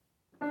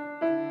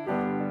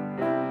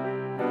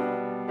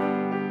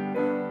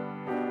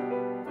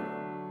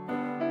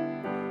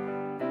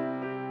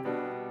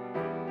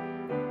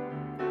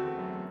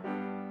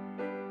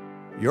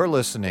You're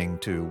listening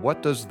to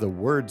What Does the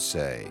Word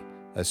Say?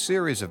 A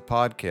series of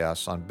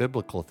podcasts on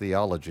biblical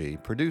theology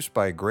produced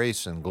by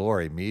Grace and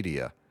Glory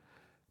Media.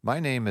 My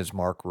name is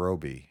Mark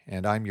Roby,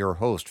 and I'm your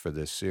host for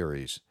this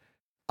series.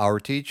 Our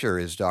teacher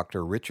is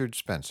Dr. Richard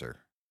Spencer.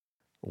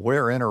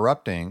 We're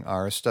interrupting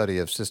our study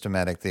of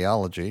systematic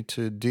theology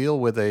to deal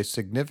with a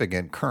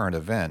significant current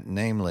event,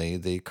 namely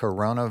the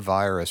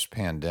coronavirus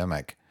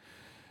pandemic.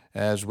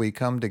 As we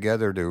come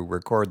together to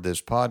record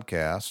this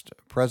podcast,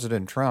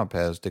 President Trump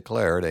has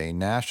declared a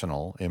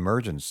national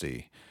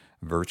emergency.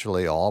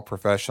 Virtually all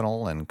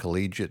professional and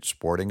collegiate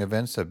sporting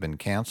events have been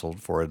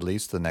canceled for at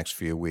least the next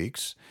few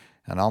weeks,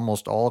 and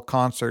almost all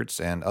concerts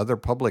and other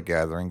public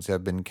gatherings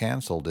have been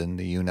canceled in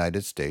the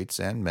United States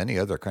and many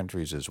other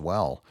countries as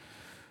well.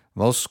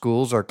 Most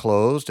schools are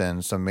closed,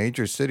 and some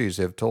major cities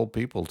have told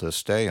people to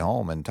stay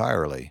home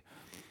entirely.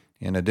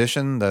 In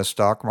addition, the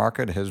stock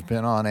market has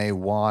been on a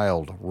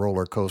wild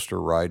roller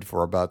coaster ride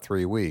for about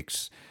 3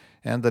 weeks,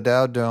 and the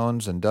Dow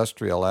Jones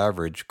Industrial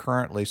Average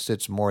currently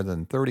sits more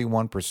than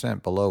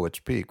 31% below its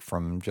peak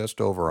from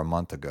just over a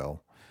month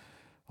ago.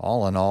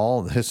 All in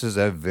all, this is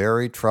a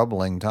very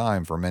troubling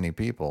time for many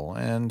people,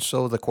 and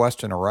so the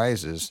question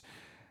arises,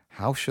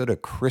 how should a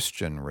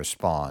Christian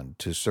respond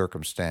to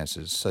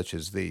circumstances such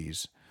as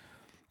these?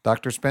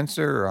 Dr.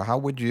 Spencer, how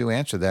would you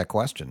answer that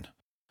question?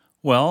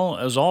 Well,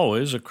 as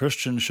always, a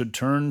Christian should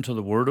turn to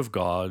the Word of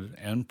God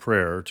and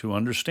prayer to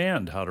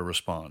understand how to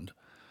respond.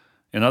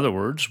 In other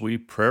words, we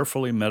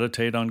prayerfully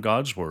meditate on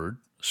God's Word,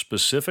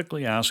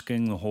 specifically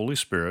asking the Holy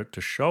Spirit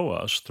to show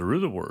us through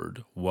the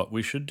Word what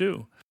we should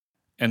do.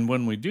 And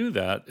when we do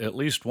that, at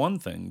least one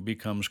thing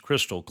becomes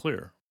crystal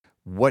clear.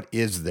 What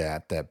is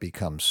that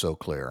becomes so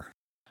clear?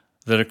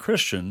 That a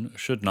Christian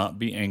should not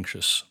be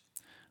anxious.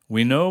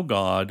 We know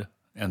God,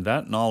 and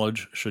that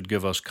knowledge should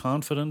give us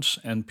confidence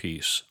and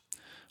peace.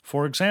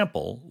 For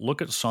example,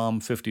 look at Psalm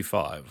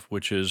 55,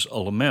 which is a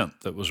lament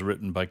that was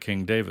written by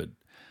King David.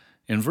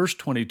 In verse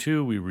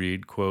 22 we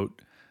read,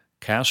 quote,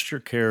 "Cast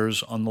your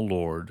cares on the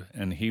Lord,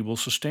 and he will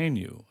sustain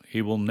you.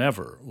 He will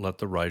never let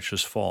the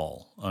righteous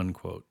fall,"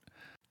 unquote.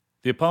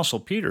 The Apostle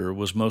Peter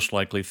was most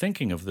likely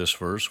thinking of this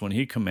verse when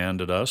he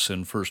commanded us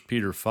in 1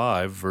 Peter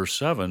 5, verse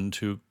 7,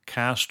 to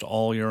cast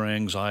all your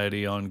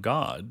anxiety on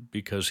God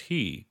because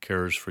he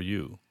cares for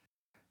you.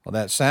 Well,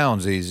 that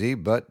sounds easy,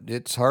 but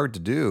it's hard to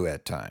do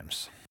at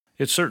times.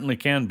 It certainly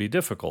can be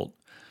difficult,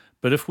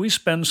 but if we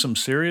spend some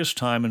serious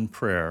time in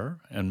prayer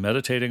and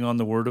meditating on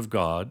the Word of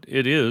God,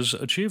 it is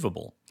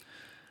achievable.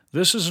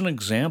 This is an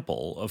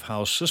example of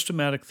how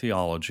systematic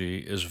theology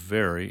is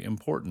very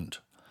important.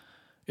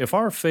 If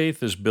our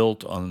faith is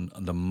built on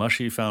the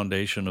mushy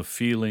foundation of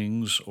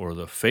feelings or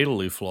the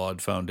fatally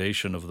flawed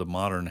foundation of the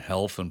modern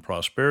health and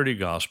prosperity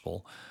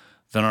gospel,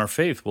 then our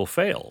faith will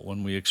fail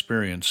when we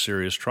experience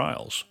serious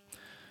trials.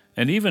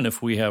 And even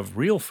if we have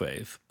real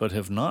faith but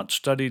have not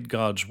studied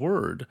God's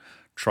Word,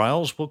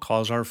 trials will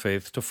cause our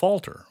faith to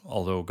falter,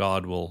 although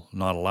God will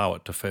not allow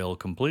it to fail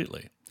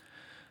completely.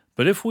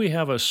 But if we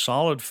have a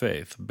solid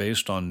faith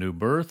based on new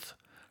birth,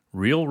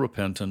 real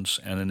repentance,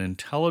 and an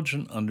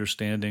intelligent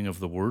understanding of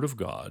the Word of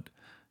God,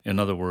 in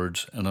other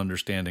words, an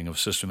understanding of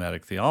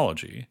systematic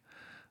theology,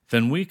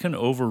 then we can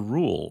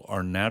overrule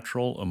our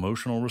natural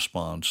emotional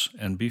response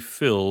and be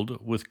filled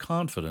with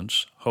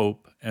confidence,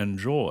 hope, and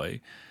joy,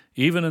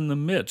 even in the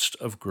midst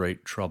of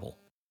great trouble.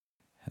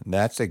 And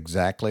that's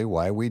exactly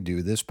why we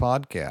do this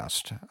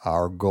podcast.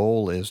 Our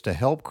goal is to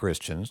help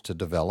Christians to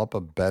develop a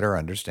better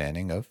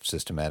understanding of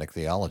systematic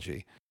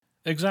theology.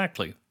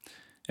 Exactly.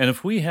 And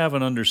if we have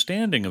an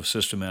understanding of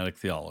systematic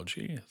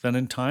theology, then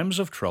in times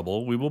of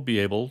trouble we will be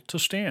able to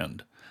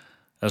stand.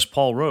 As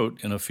Paul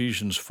wrote in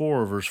Ephesians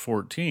 4, verse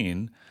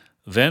 14,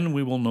 "Then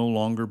we will no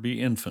longer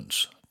be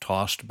infants,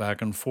 tossed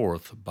back and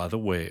forth by the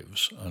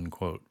waves,"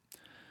 unquote.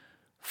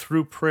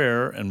 Through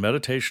prayer and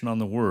meditation on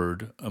the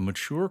Word, a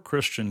mature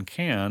Christian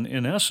can,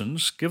 in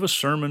essence, give a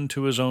sermon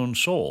to his own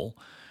soul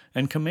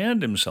and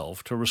command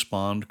himself to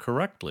respond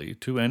correctly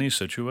to any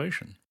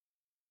situation.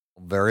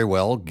 Very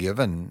well,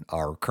 given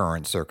our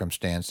current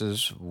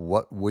circumstances,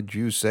 what would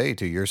you say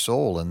to your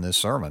soul in this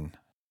sermon?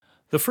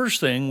 The first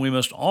thing we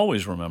must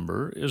always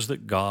remember is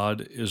that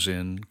God is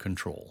in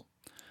control.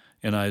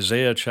 In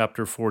Isaiah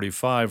chapter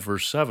 45,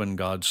 verse 7,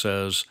 God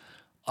says,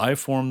 "I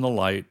form the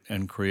light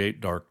and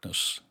create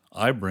darkness.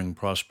 I bring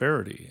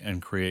prosperity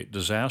and create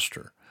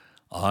disaster.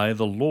 I,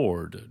 the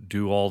Lord,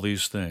 do all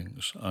these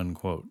things,"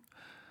 unquote.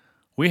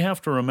 We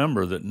have to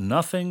remember that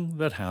nothing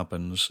that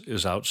happens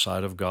is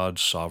outside of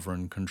God's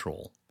sovereign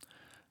control.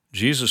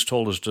 Jesus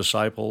told his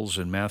disciples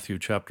in Matthew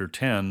chapter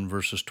 10,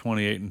 verses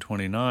 28 and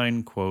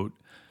 29, quote,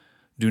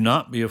 "Do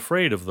not be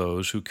afraid of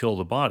those who kill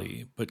the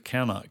body, but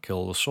cannot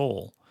kill the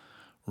soul.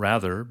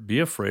 Rather, be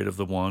afraid of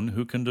the one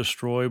who can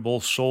destroy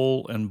both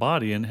soul and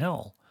body in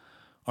hell.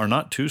 Are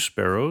not 2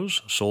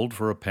 sparrows sold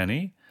for a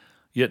penny?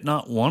 Yet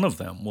not one of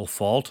them will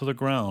fall to the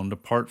ground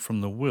apart from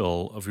the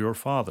will of your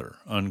Father,"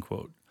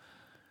 unquote.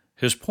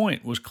 His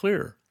point was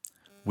clear.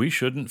 We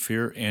shouldn't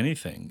fear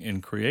anything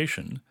in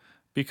creation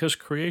because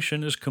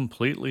creation is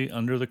completely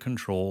under the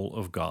control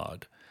of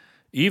God.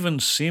 Even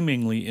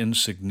seemingly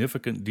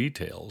insignificant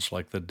details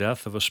like the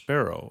death of a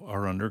sparrow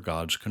are under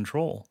God's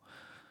control.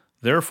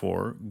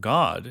 Therefore,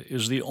 God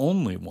is the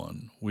only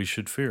one we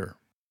should fear.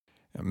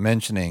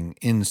 Mentioning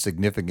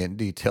insignificant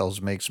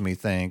details makes me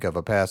think of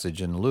a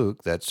passage in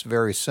Luke that's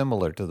very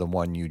similar to the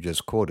one you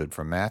just quoted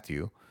from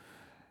Matthew.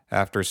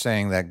 After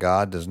saying that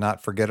God does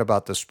not forget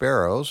about the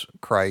sparrows,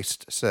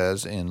 Christ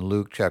says in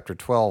Luke chapter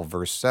 12,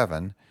 verse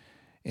 7,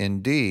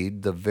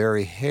 "Indeed, the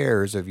very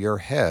hairs of your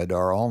head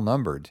are all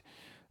numbered.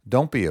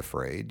 Don't be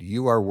afraid,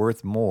 you are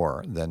worth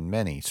more than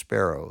many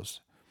sparrows."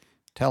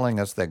 Telling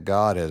us that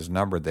God has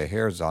numbered the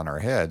hairs on our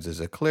heads is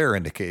a clear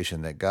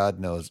indication that God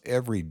knows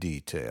every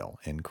detail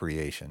in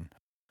creation.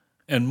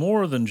 And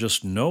more than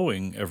just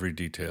knowing every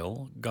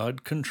detail,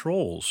 God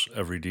controls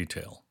every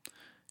detail.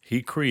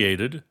 He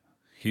created,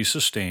 He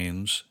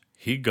sustains,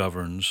 He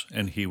governs,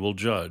 and He will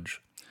judge.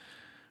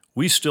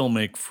 We still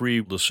make free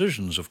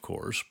decisions, of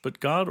course, but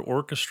God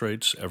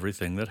orchestrates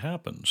everything that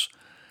happens,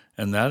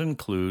 and that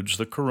includes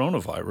the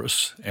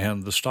coronavirus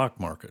and the stock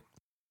market.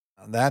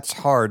 That's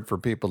hard for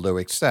people to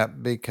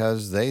accept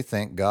because they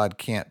think God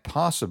can't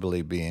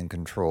possibly be in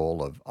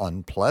control of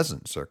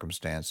unpleasant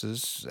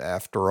circumstances.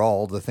 After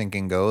all, the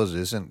thinking goes,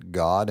 isn't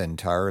God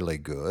entirely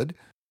good?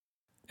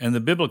 And the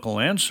biblical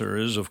answer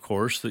is, of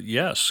course, that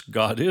yes,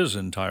 God is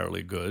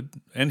entirely good,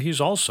 and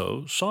He's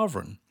also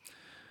sovereign.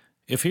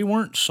 If He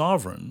weren't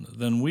sovereign,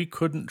 then we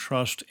couldn't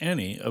trust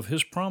any of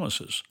His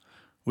promises.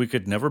 We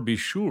could never be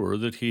sure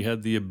that He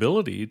had the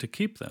ability to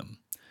keep them.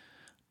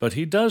 But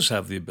He does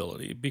have the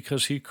ability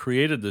because He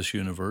created this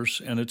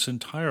universe and it's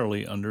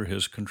entirely under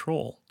His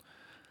control.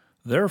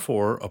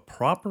 Therefore, a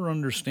proper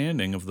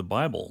understanding of the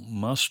Bible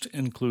must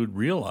include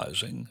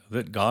realizing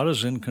that God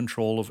is in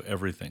control of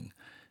everything,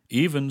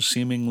 even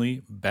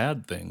seemingly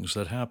bad things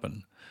that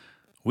happen.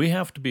 We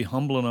have to be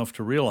humble enough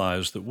to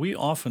realize that we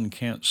often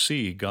can't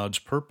see God's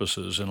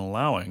purposes in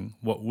allowing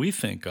what we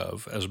think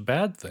of as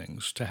bad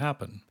things to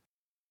happen.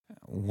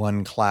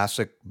 One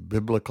classic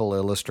biblical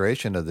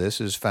illustration of this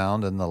is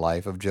found in the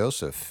life of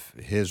Joseph.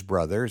 His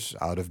brothers,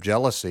 out of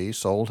jealousy,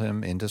 sold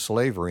him into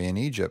slavery in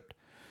Egypt.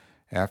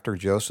 After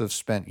Joseph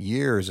spent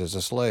years as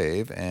a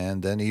slave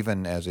and then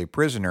even as a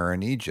prisoner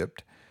in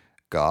Egypt,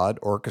 God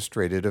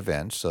orchestrated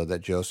events so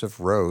that Joseph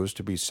rose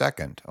to be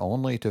second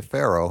only to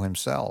Pharaoh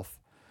himself.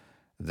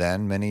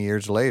 Then, many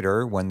years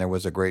later, when there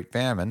was a great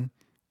famine,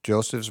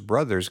 Joseph's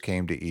brothers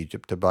came to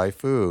Egypt to buy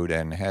food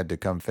and had to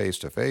come face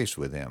to face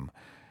with him.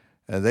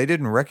 They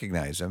didn't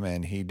recognize him,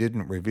 and he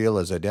didn't reveal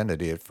his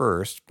identity at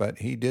first, but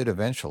he did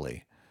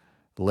eventually.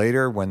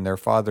 Later, when their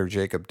father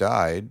Jacob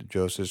died,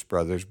 Joseph's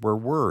brothers were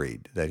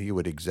worried that he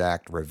would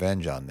exact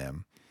revenge on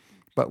them.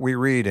 But we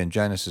read in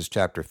Genesis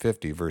chapter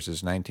 50,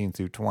 verses 19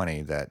 through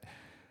 20, that,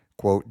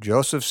 quote,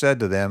 "Joseph said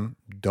to them,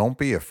 'Don't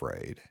be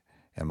afraid.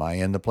 Am I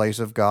in the place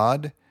of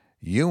God?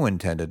 You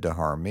intended to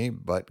harm me,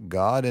 but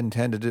God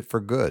intended it for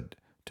good,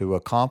 to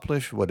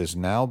accomplish what is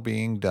now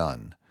being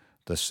done,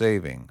 the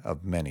saving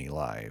of many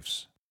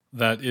lives.'"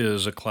 That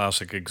is a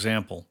classic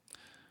example.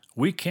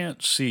 We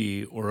can't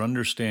see or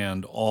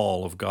understand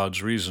all of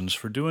God's reasons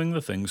for doing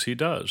the things He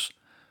does,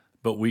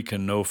 but we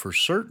can know for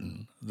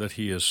certain that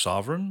He is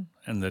sovereign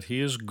and that He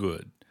is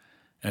good.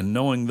 And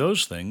knowing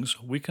those things,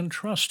 we can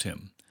trust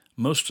Him,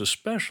 most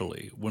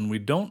especially when we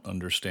don't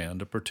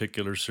understand a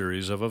particular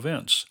series of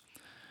events.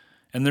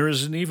 And there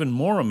is an even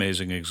more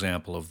amazing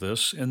example of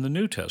this in the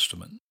New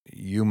Testament.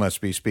 You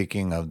must be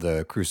speaking of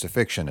the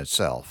crucifixion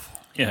itself.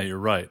 Yeah, you're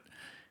right.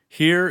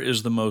 Here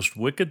is the most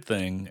wicked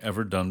thing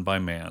ever done by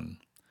man.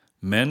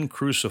 Men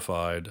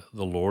crucified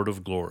the Lord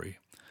of glory.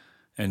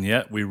 And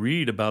yet we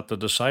read about the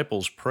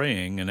disciples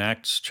praying in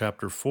Acts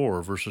chapter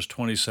 4, verses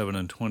 27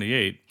 and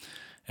 28,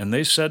 and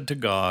they said to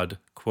God,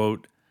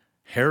 quote,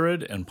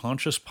 "Herod and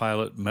Pontius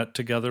Pilate met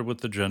together with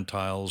the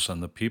Gentiles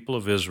and the people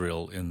of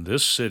Israel in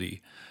this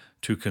city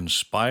to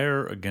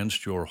conspire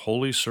against your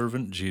holy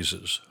servant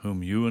Jesus,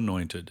 whom you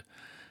anointed.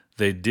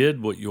 They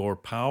did what your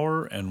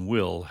power and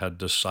will had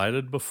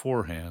decided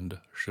beforehand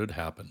should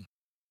happen."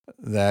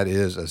 That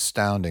is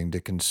astounding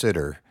to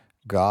consider.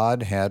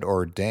 God had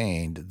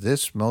ordained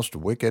this most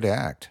wicked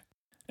act.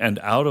 And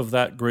out of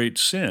that great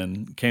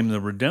sin came the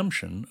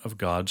redemption of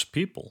God's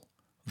people.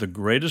 The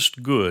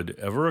greatest good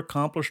ever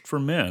accomplished for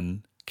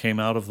men came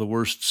out of the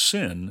worst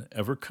sin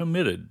ever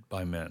committed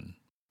by men.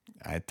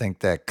 I think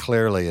that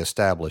clearly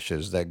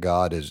establishes that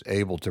God is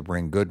able to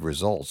bring good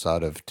results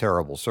out of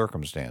terrible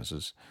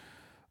circumstances.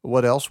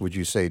 What else would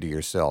you say to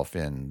yourself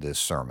in this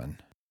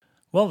sermon?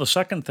 Well, the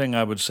second thing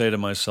I would say to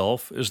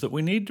myself is that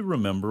we need to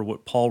remember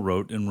what Paul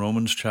wrote in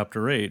Romans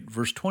chapter 8,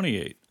 verse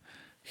 28.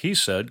 He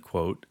said,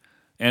 quote,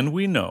 "And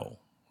we know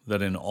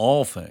that in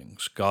all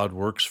things God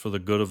works for the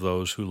good of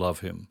those who love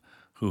Him,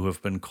 who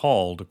have been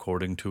called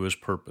according to His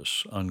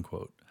purpose,"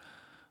 unquote.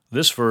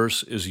 This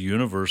verse is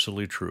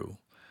universally true.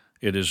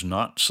 It is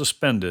not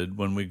suspended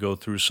when we go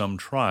through some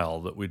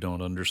trial that we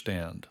don't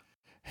understand.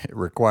 It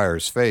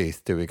requires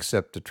faith to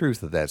accept the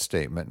truth of that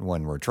statement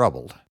when we're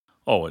troubled.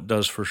 Oh, it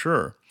does for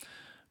sure.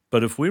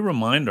 But if we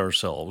remind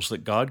ourselves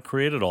that God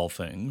created all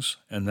things,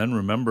 and then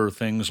remember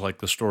things like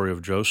the story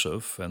of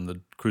Joseph and the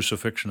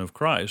crucifixion of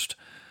Christ,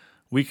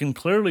 we can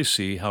clearly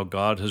see how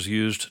God has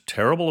used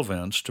terrible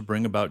events to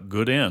bring about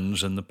good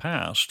ends in the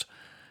past,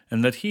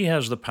 and that He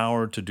has the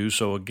power to do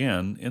so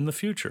again in the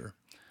future.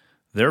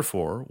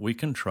 Therefore, we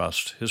can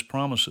trust His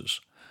promises.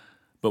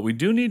 But we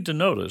do need to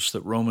notice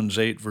that Romans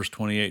 8, verse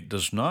 28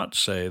 does not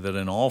say that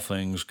in all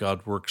things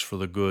God works for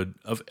the good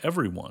of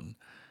everyone.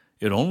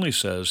 It only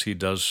says He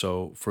does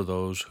so for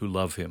those who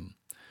love Him.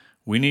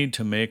 We need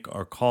to make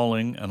our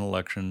calling and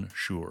election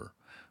sure.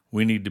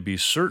 We need to be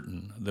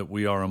certain that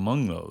we are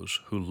among those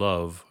who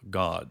love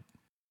God.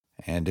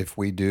 And if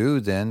we do,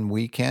 then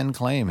we can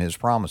claim His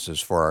promises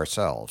for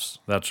ourselves.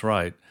 That's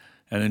right.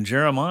 And in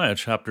Jeremiah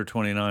chapter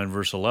 29,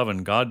 verse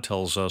 11, God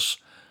tells us,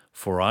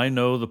 "For I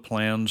know the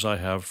plans I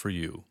have for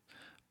you,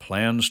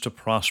 plans to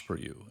prosper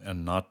you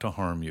and not to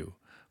harm you,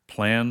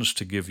 plans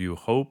to give you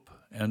hope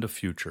and a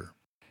future."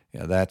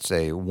 Yeah, that's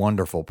a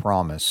wonderful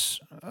promise.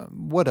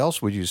 What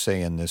else would you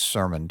say in this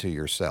sermon to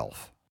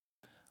yourself?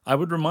 I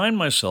would remind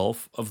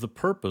myself of the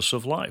purpose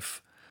of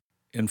life.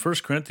 In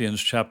 1 Corinthians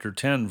chapter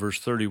 10, verse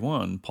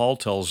 31, Paul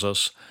tells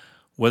us,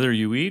 "Whether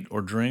you eat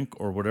or drink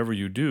or whatever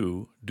you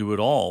do, do it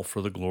all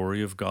for the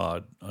glory of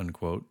God,"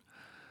 unquote.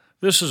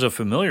 This is a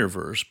familiar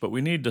verse, but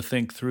we need to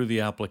think through the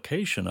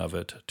application of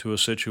it to a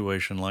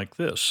situation like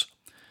this.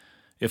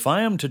 If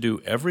I am to do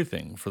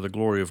everything for the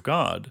glory of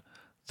God,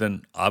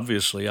 then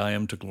obviously I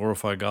am to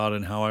glorify God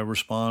in how I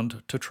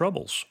respond to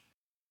troubles.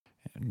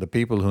 The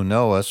people who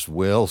know us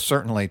will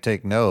certainly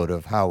take note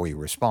of how we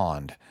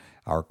respond.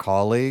 Our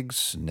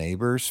colleagues,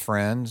 neighbors,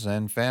 friends,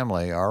 and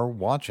family are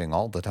watching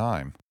all the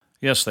time.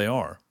 Yes, they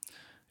are.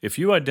 If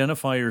you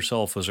identify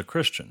yourself as a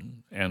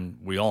Christian, and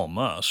we all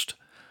must,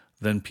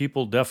 then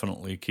people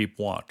definitely keep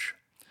watch.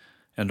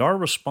 And our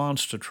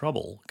response to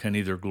trouble can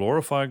either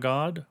glorify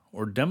God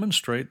or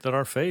demonstrate that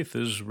our faith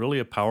is really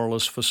a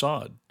powerless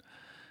facade.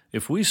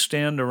 If we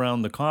stand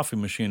around the coffee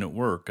machine at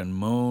work and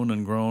moan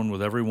and groan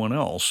with everyone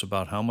else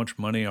about how much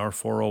money our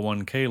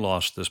 401k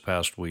lost this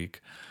past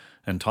week,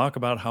 and talk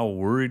about how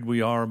worried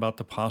we are about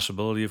the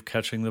possibility of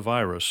catching the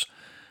virus,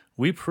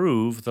 we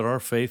prove that our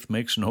faith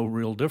makes no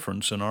real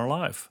difference in our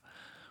life.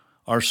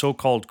 Our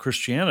so-called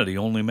Christianity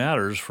only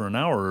matters for an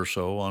hour or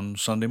so on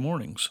Sunday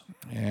mornings.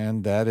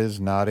 And that is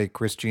not a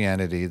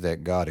Christianity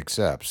that God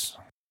accepts.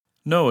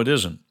 No, it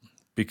isn't,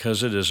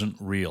 because it isn't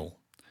real.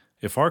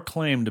 If our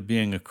claim to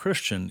being a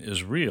Christian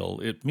is real,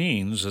 it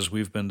means, as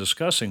we've been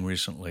discussing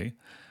recently,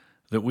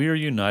 that we are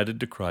united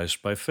to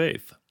Christ by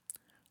faith.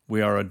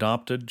 We are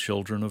adopted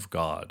children of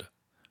God.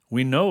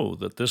 We know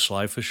that this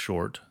life is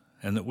short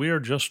and that we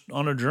are just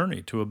on a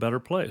journey to a better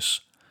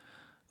place.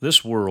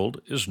 This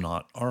world is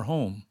not our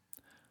home.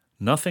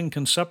 Nothing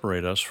can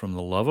separate us from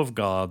the love of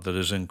God that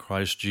is in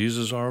Christ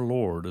Jesus our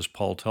Lord, as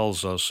Paul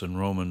tells us in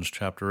Romans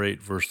chapter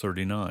 8, verse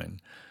 39.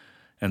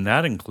 And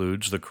that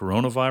includes the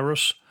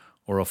coronavirus,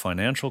 or a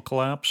financial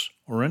collapse,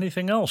 or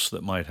anything else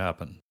that might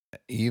happen.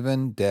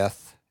 Even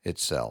death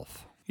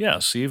itself.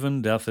 Yes,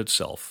 even death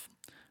itself.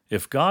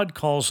 If God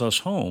calls us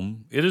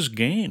home, it is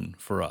gain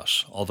for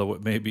us, although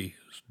it may be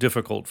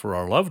difficult for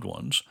our loved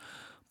ones.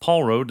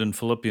 Paul wrote in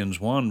Philippians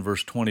 1,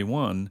 verse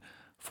 21,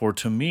 "For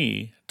to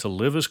me, to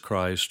live is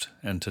Christ,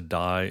 and to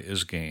die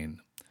is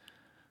gain."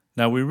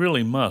 Now, we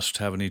really must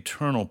have an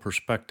eternal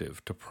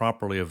perspective to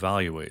properly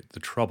evaluate the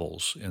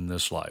troubles in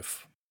this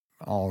life.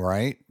 All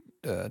right.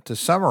 To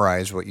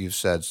summarize what you've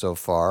said so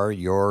far,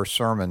 your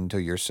sermon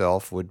to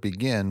yourself would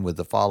begin with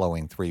the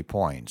following 3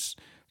 points.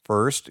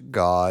 First,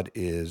 God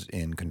is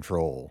in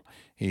control.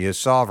 He is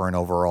sovereign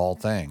over all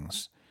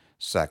things.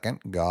 Second,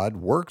 God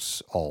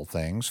works all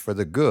things for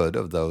the good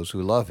of those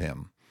who love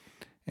Him.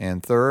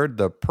 And third,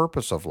 the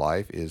purpose of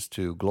life is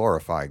to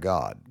glorify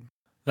God.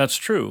 That's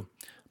true,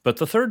 but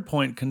the third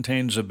point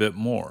contains a bit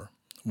more.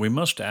 We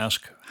must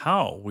ask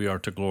how we are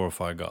to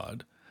glorify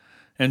God.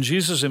 And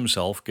Jesus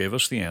Himself gave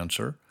us the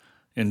answer.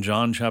 In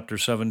John chapter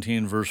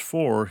 17, verse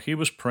 4, He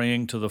was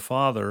praying to the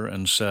Father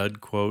and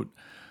said, quote,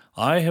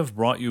 "I have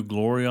brought you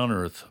glory on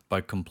earth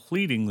by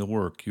completing the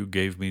work you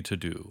gave me to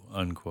do,"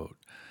 unquote.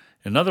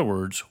 In other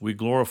words, we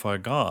glorify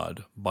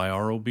God by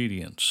our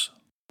obedience.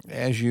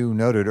 As you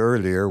noted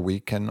earlier, we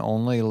can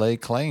only lay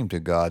claim to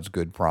God's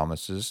good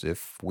promises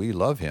if we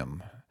love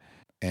Him.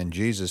 And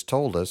Jesus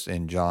told us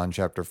in John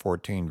chapter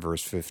 14,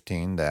 verse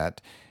 15, that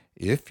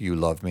if you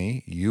love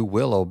me, you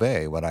will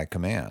obey what I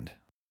command.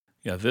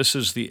 Yeah, this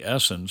is the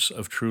essence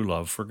of true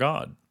love for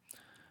God.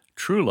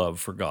 True love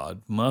for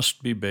God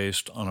must be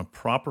based on a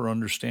proper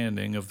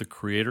understanding of the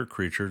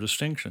creator-creature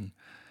distinction.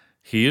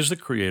 He is the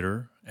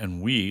creator,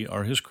 and we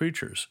are His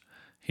creatures.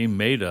 He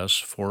made us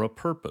for a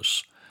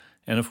purpose.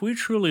 And if we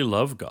truly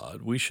love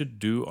God, we should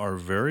do our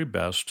very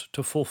best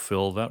to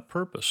fulfill that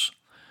purpose.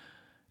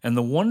 And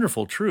the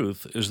wonderful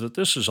truth is that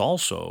this is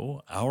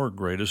also our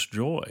greatest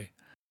joy.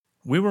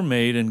 We were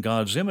made in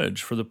God's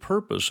image for the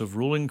purpose of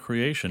ruling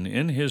creation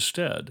in His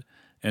stead,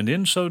 and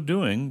in so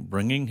doing,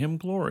 bringing Him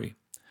glory.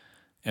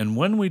 And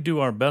when we do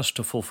our best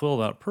to fulfill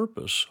that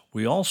purpose,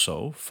 we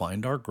also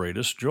find our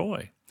greatest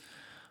joy.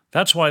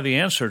 That's why the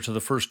answer to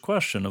the first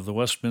question of the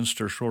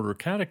Westminster Shorter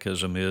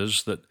Catechism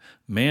is that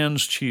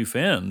man's chief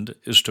end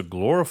is to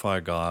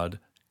glorify God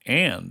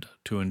and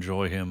to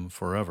enjoy Him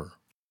forever.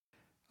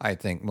 I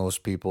think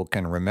most people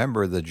can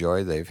remember the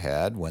joy they've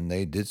had when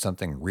they did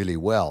something really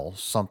well,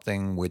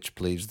 something which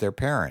pleased their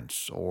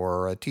parents,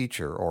 or a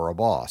teacher, or a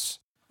boss.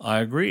 I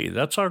agree.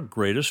 That's our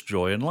greatest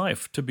joy in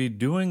life, to be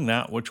doing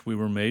that which we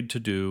were made to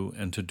do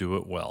and to do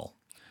it well.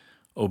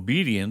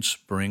 Obedience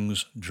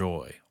brings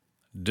joy.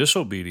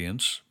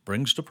 Disobedience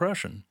brings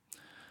depression.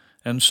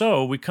 And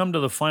so we come to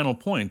the final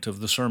point of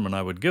the sermon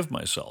I would give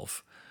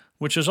myself,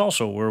 which is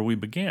also where we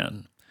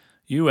began.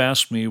 You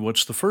asked me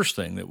what's the first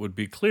thing that would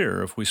be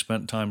clear if we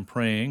spent time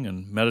praying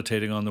and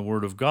meditating on the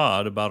Word of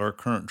God about our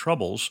current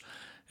troubles,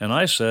 and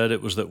I said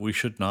it was that we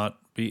should not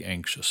be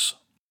anxious.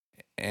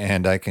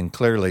 And I can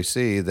clearly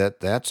see that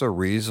that's a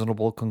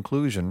reasonable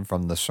conclusion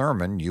from the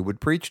sermon you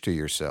would preach to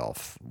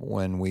yourself.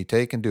 When we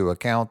take into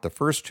account the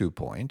first 2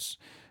 points,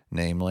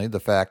 namely the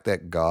fact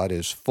that God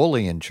is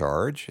fully in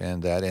charge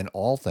and that in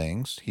all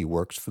things He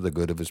works for the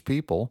good of His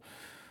people,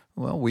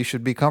 well, we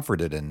should be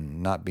comforted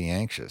and not be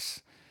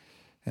anxious.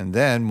 And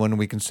then when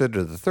we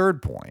consider the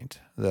third point,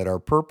 that our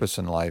purpose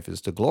in life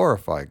is to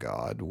glorify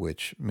God,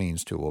 which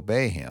means to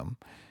obey Him,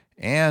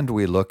 and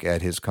we look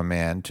at His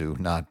command to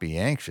not be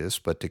anxious,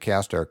 but to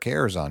cast our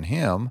cares on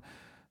Him,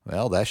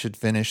 well, that should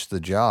finish the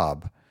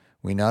job.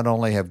 We not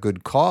only have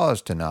good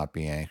cause to not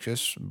be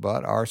anxious,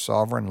 but our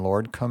sovereign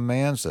Lord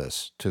commands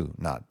us to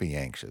not be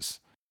anxious.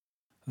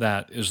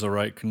 That is the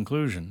right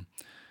conclusion.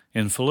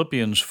 In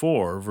Philippians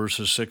 4,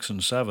 verses 6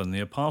 and 7, the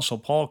Apostle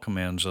Paul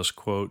commands us,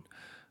 quote,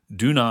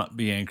 "Do not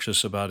be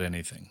anxious about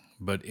anything,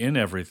 but in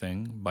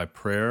everything, by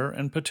prayer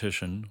and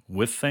petition,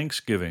 with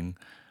thanksgiving,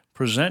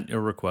 present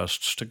your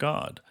requests to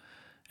God,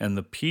 and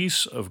the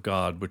peace of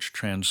God, which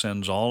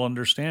transcends all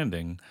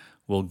understanding,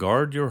 will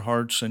guard your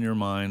hearts and your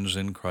minds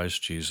in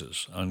Christ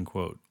Jesus."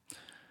 Unquote.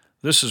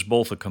 This is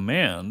both a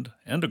command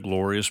and a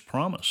glorious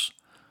promise.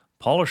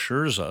 Paul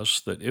assures us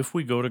that if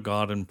we go to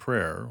God in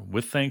prayer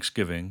with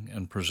thanksgiving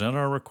and present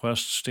our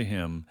requests to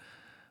Him,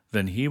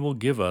 then He will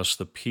give us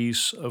the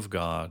peace of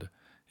God.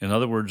 In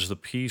other words, the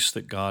peace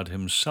that God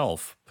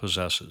Himself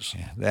possesses.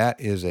 That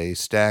is a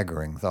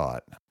staggering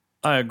thought.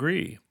 I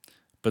agree.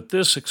 But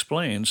this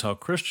explains how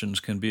Christians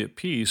can be at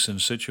peace in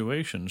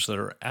situations that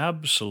are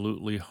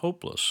absolutely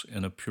hopeless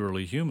in a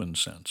purely human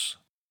sense.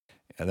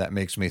 That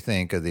makes me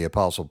think of the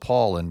Apostle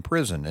Paul in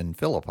prison in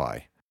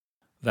Philippi.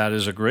 That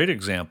is a great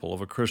example of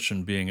a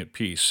Christian being at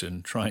peace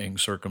in trying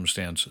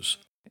circumstances.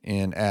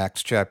 In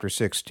Acts chapter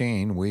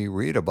 16, we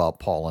read about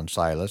Paul and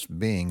Silas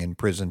being in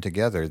prison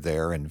together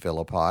there in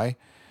Philippi.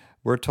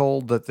 We're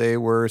told that they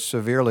were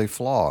severely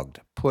flogged,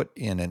 put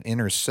in an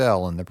inner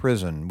cell in the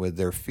prison with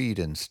their feet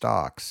in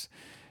stocks.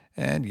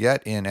 And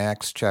yet in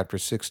Acts chapter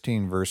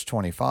 16, verse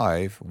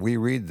 25, we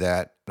read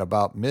that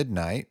about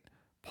midnight,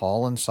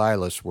 Paul and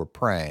Silas were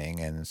praying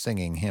and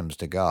singing hymns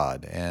to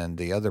God, and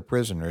the other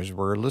prisoners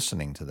were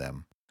listening to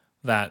them.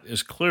 That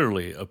is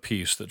clearly a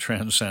peace that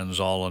transcends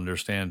all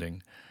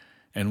understanding.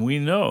 And we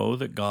know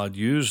that God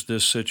used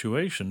this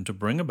situation to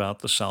bring about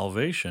the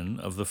salvation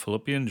of the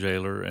Philippian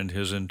jailer and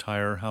his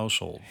entire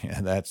household.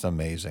 Yeah, that's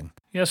amazing.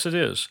 Yes, it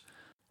is.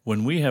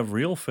 When we have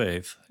real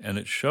faith, and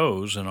it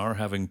shows in our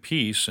having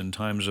peace in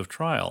times of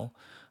trial,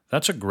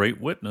 that's a great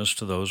witness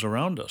to those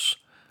around us.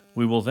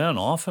 We will then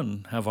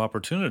often have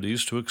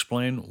opportunities to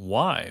explain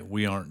why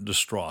we aren't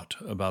distraught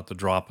about the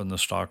drop in the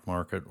stock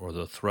market or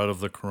the threat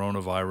of the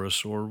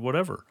coronavirus or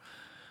whatever.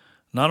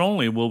 Not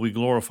only will we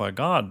glorify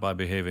God by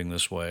behaving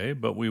this way,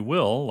 but we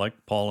will,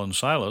 like Paul and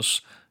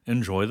Silas,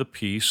 enjoy the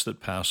peace that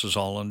passes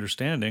all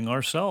understanding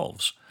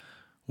ourselves.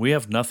 We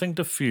have nothing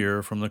to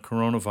fear from the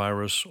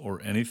coronavirus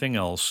or anything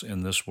else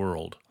in this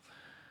world.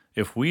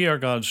 If we are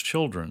God's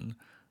children,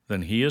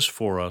 then He is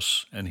for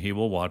us and He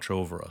will watch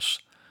over us.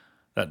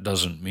 That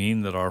doesn't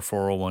mean that our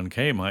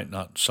 401k might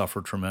not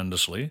suffer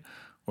tremendously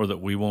or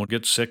that we won't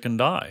get sick and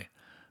die,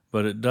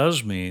 but it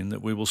does mean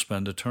that we will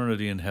spend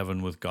eternity in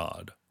heaven with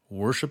God,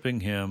 worshiping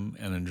Him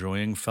and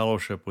enjoying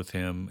fellowship with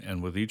Him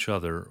and with each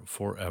other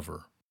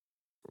forever.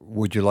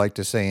 Would you like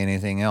to say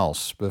anything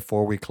else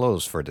before we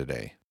close for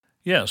today?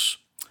 Yes.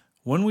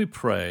 When we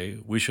pray,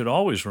 we should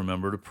always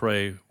remember to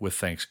pray with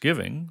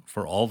thanksgiving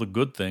for all the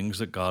good things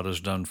that God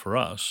has done for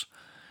us,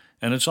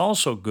 and it's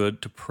also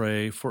good to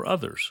pray for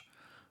others.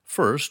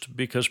 First,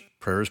 because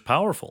prayer is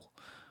powerful,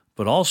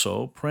 but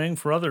also praying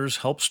for others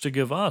helps to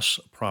give us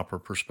a proper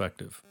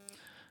perspective.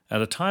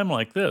 At a time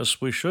like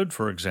this, we should,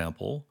 for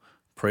example,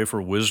 pray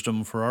for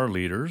wisdom for our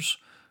leaders,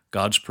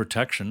 God's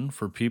protection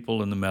for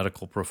people in the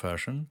medical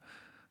profession,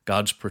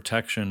 God's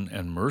protection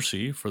and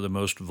mercy for the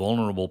most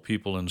vulnerable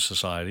people in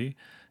society,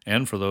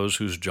 and for those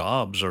whose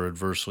jobs are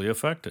adversely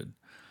affected.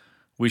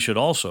 We should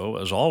also,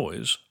 as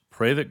always,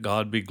 pray that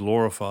God be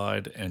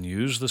glorified and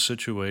use the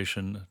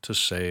situation to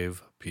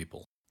save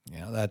people.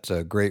 Yeah, that's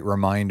a great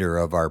reminder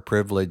of our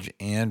privilege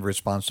and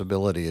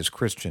responsibility as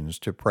Christians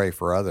to pray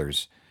for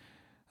others.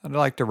 I'd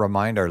like to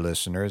remind our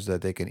listeners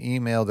that they can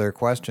email their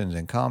questions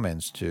and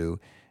comments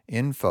to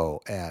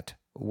info@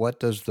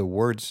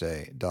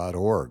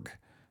 whatdoesthewordsay.org,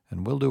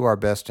 and we'll do our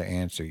best to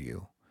answer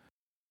you.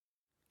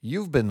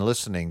 You've been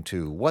listening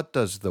to What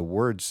Does the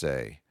Word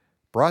Say?,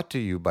 brought to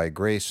you by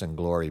Grace and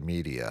Glory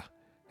Media,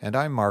 and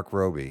I'm Mark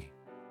Roby.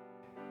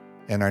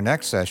 In our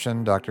next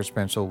session, Dr.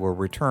 Spencer will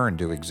return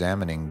to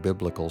examining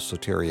biblical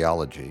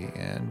soteriology,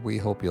 and we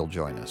hope you'll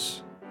join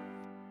us.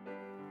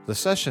 The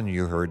session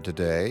you heard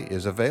today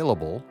is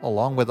available,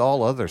 along with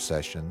all other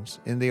sessions,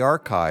 in the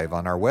archive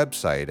on our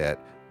website at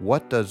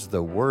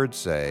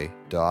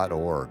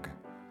whatdoesthewordsay.org.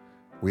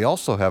 We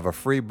also have a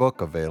free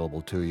book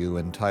available to you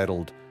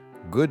entitled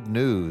Good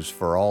News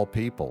for All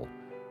People,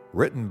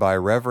 written by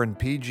Reverend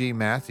P.G.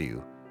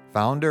 Matthew,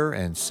 founder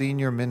and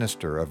senior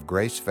minister of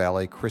Grace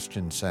Valley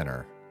Christian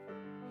Center.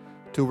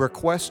 To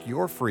request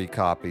your free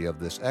copy of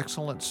this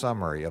excellent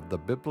summary of the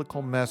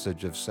biblical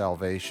message of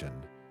salvation,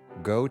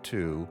 go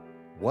to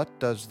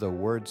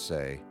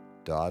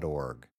whatdoesthewordsay.org.